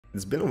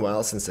It's been a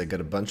while since I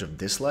got a bunch of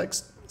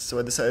dislikes, so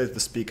I decided to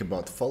speak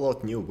about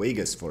Fallout New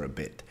Vegas for a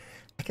bit.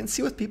 I can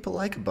see what people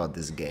like about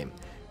this game,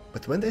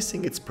 but when they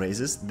sing its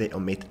praises, they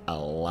omit a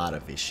lot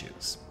of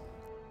issues.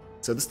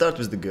 So to start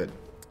with the good,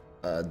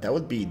 that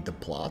would be the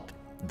plot,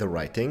 the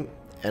writing,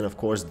 and of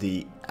course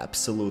the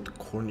absolute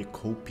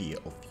cornucopia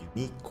of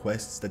unique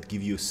quests that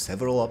give you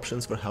several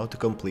options for how to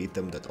complete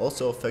them that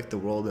also affect the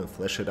world and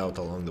flesh it out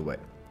along the way.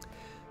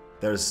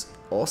 There's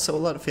also a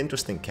lot of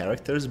interesting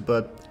characters,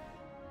 but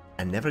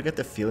I never get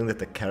the feeling that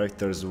the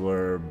characters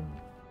were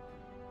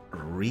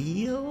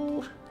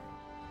real.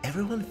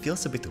 Everyone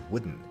feels a bit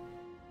wooden.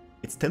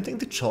 It's tempting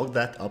to chalk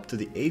that up to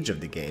the age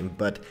of the game,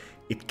 but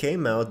it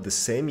came out the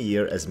same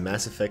year as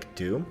Mass Effect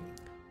 2,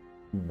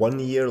 1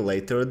 year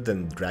later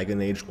than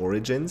Dragon Age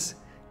Origins.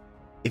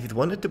 If it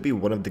wanted to be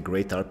one of the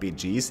great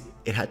RPGs,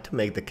 it had to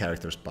make the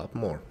characters pop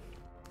more.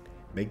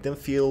 Make them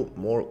feel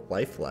more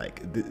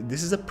lifelike.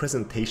 This is a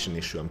presentation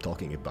issue I'm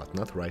talking about,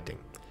 not writing.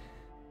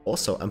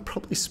 Also, I'm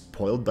probably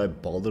spoiled by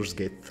Baldur's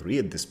Gate 3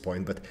 at this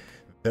point, but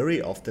very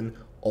often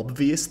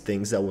obvious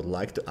things I would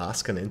like to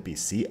ask an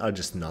NPC are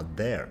just not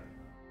there.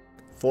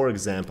 For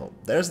example,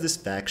 there's this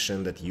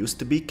faction that used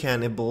to be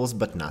cannibals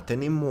but not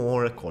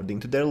anymore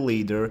according to their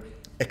leader,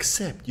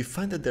 except you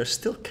find that there's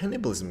still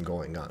cannibalism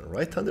going on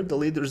right under the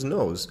leader's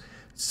nose,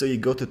 so you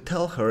go to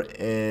tell her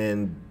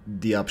and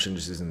the option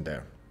just isn't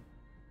there.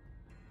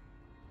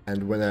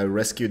 And when I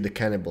rescued the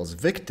cannibal's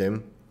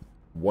victim,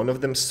 one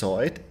of them saw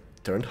it,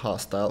 turned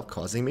hostile,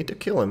 causing me to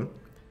kill him,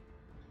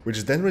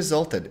 which then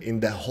resulted in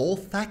the whole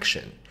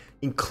faction,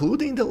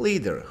 including the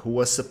leader, who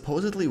was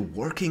supposedly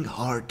working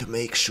hard to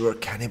make sure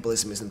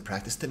cannibalism isn't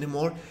practiced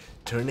anymore,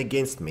 turn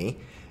against me.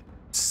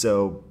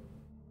 So,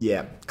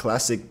 yeah,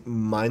 classic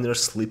minor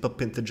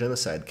slip-up into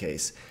genocide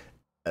case.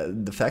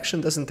 The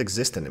faction doesn't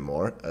exist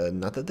anymore,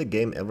 not that the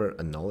game ever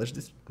acknowledged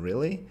it,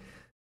 really.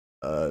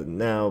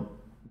 Now,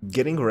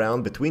 getting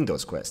around between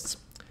those quests.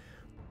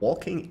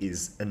 Walking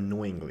is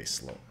annoyingly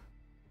slow.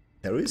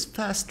 There is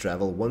fast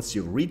travel once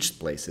you've reached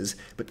places,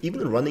 but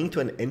even running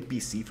to an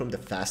NPC from the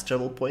fast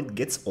travel point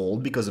gets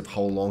old because of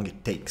how long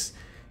it takes.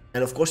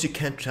 And of course you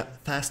can't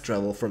fast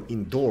travel from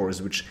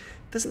indoors, which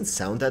doesn't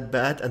sound that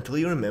bad until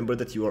you remember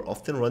that you are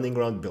often running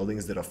around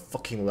buildings that are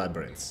fucking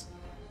labyrinths.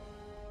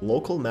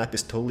 Local map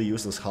is totally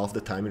useless half the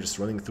time. You're just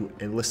running through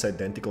endless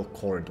identical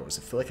corridors.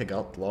 I feel like I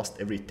got lost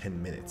every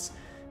 10 minutes.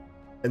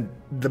 And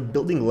the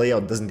building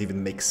layout doesn't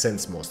even make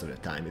sense most of the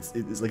time.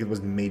 It's like it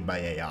was made by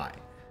AI.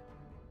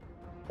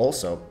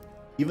 Also,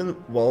 even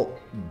while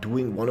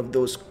doing one of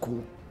those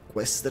cool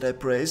quests that I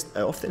praised,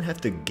 I often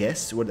have to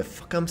guess where the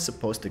fuck I'm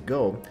supposed to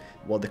go,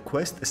 while the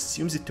quest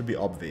assumes it to be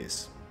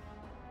obvious.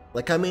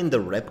 Like I'm in the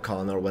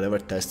Repcon or whatever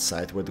test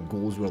site where the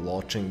ghouls were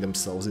launching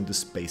themselves into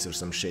space or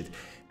some shit,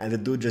 and the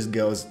dude just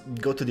goes,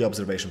 go to the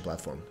observation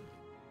platform.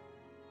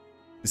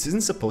 This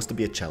isn't supposed to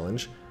be a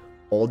challenge.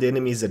 All the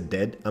enemies are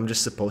dead, I'm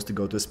just supposed to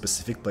go to a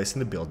specific place in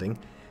the building,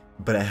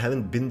 but I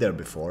haven't been there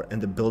before,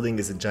 and the building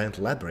is a giant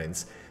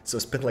labyrinth, so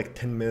I spent like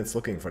 10 minutes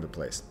looking for the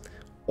place.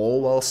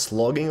 All while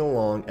slogging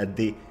along at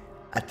the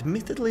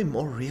admittedly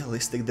more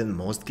realistic than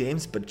most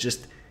games, but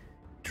just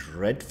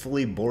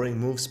dreadfully boring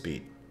move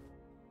speed.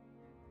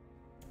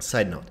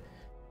 Side note,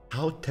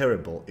 how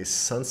terrible is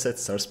Sunset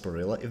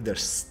Sarsaparilla if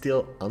there's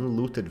still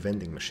unlooted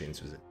vending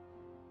machines with it?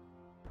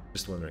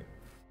 Just wondering.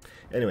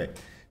 Anyway,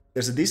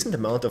 there's a decent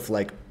amount of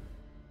like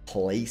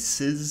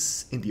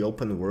places in the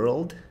open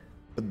world,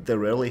 but they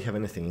rarely have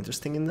anything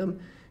interesting in them.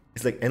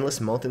 It's like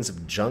endless mountains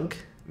of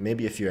junk,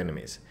 maybe a few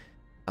enemies.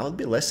 I would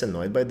be less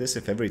annoyed by this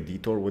if every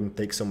detour wouldn't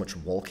take so much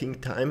walking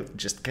time. It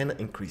just kinda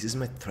increases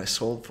my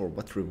threshold for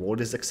what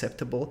reward is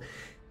acceptable.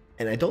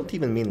 And I don't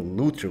even mean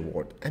loot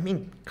reward, I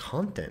mean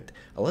content.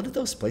 A lot of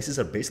those places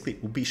are basically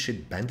ubi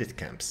shit bandit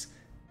camps.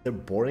 They're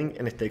boring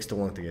and it takes too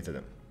long to get to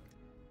them.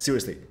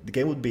 Seriously, the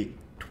game would be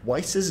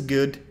twice as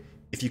good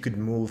if you could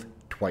move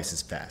twice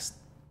as fast.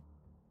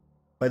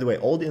 By the way,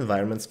 all the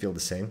environments feel the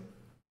same.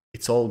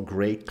 It's all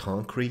grey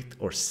concrete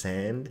or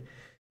sand,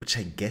 which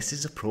I guess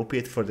is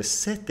appropriate for the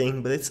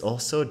setting, but it's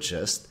also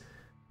just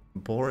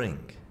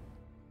boring.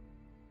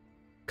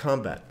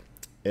 Combat.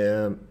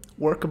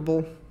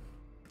 Workable,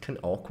 kind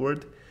of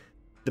awkward.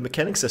 The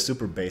mechanics are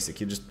super basic.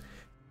 You just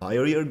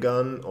fire your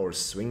gun or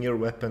swing your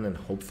weapon and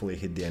hopefully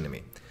hit the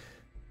enemy.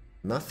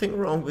 Nothing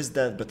wrong with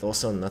that, but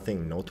also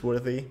nothing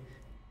noteworthy.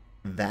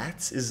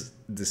 That is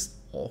this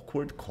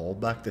awkward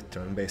callback to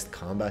turn-based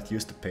combat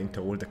used to paint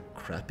over the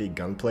crappy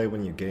gunplay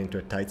when you get into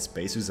a tight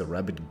space with a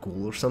rabid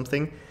ghoul or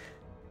something.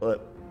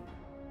 But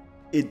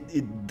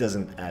it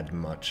doesn't add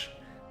much.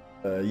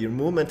 Your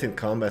movement in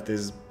combat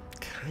is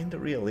kinda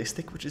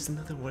realistic, which is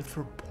another word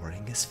for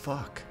boring as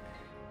fuck.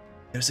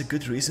 There's a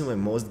good reason why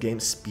most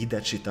games speed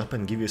that shit up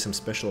and give you some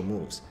special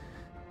moves.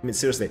 I mean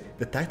seriously,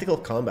 the tactical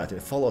combat in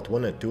Fallout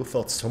 1 and 2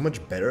 felt so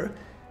much better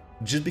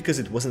just because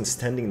it wasn't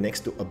standing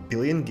next to a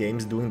billion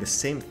games doing the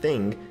same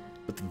thing,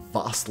 but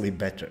vastly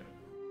better.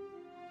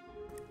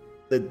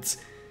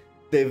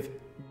 They've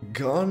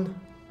gone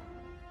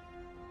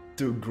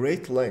to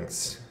great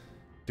lengths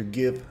to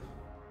give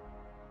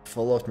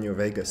Fallout New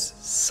Vegas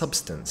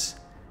substance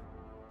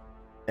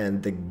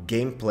and the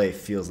gameplay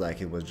feels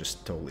like it was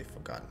just totally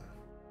forgotten.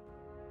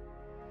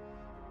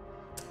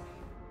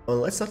 Well,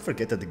 let's not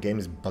forget that the game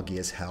is buggy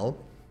as hell.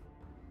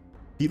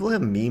 People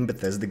have memed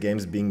Bethesda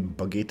games being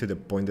buggy to the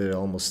point that it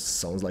almost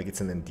sounds like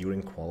it's an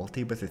enduring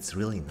quality, but it's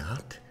really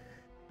not.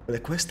 When a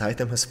quest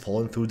item has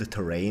fallen through the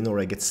terrain, or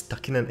I get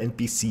stuck in an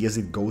NPC as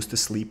it goes to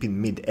sleep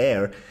in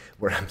mid-air,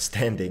 where I'm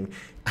standing,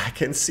 I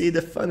can see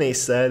the funny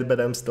side,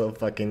 but I'm still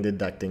fucking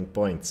deducting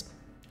points.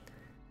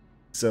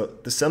 So,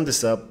 to sum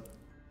this up,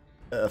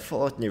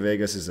 Fallout New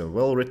Vegas is a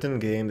well-written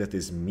game that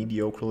is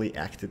mediocrely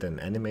acted and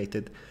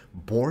animated,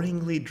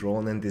 boringly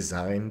drawn and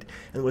designed,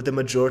 and where the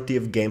majority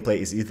of gameplay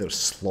is either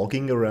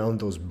slogging around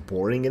those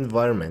boring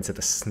environments at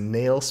a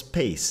snail's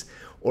pace,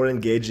 or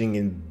engaging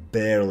in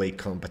barely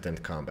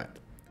competent combat.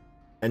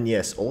 And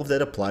yes, all of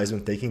that applies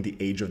when taking the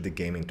age of the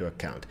game into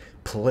account.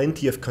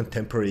 Plenty of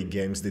contemporary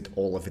games did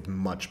all of it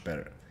much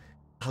better.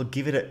 I'll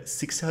give it a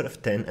 6 out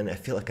of 10, and I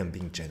feel like I'm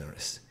being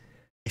generous.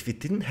 If it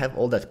didn't have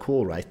all that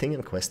cool writing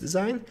and quest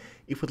design,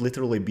 it would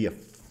literally be a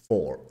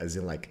 4, as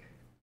in like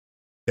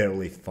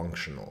barely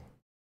functional.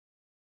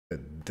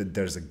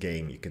 There's a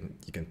game you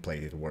can play,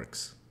 it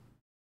works.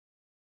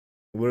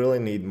 We really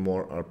need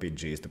more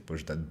RPGs to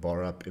push that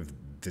bar up if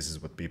this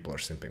is what people are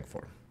simping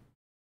for.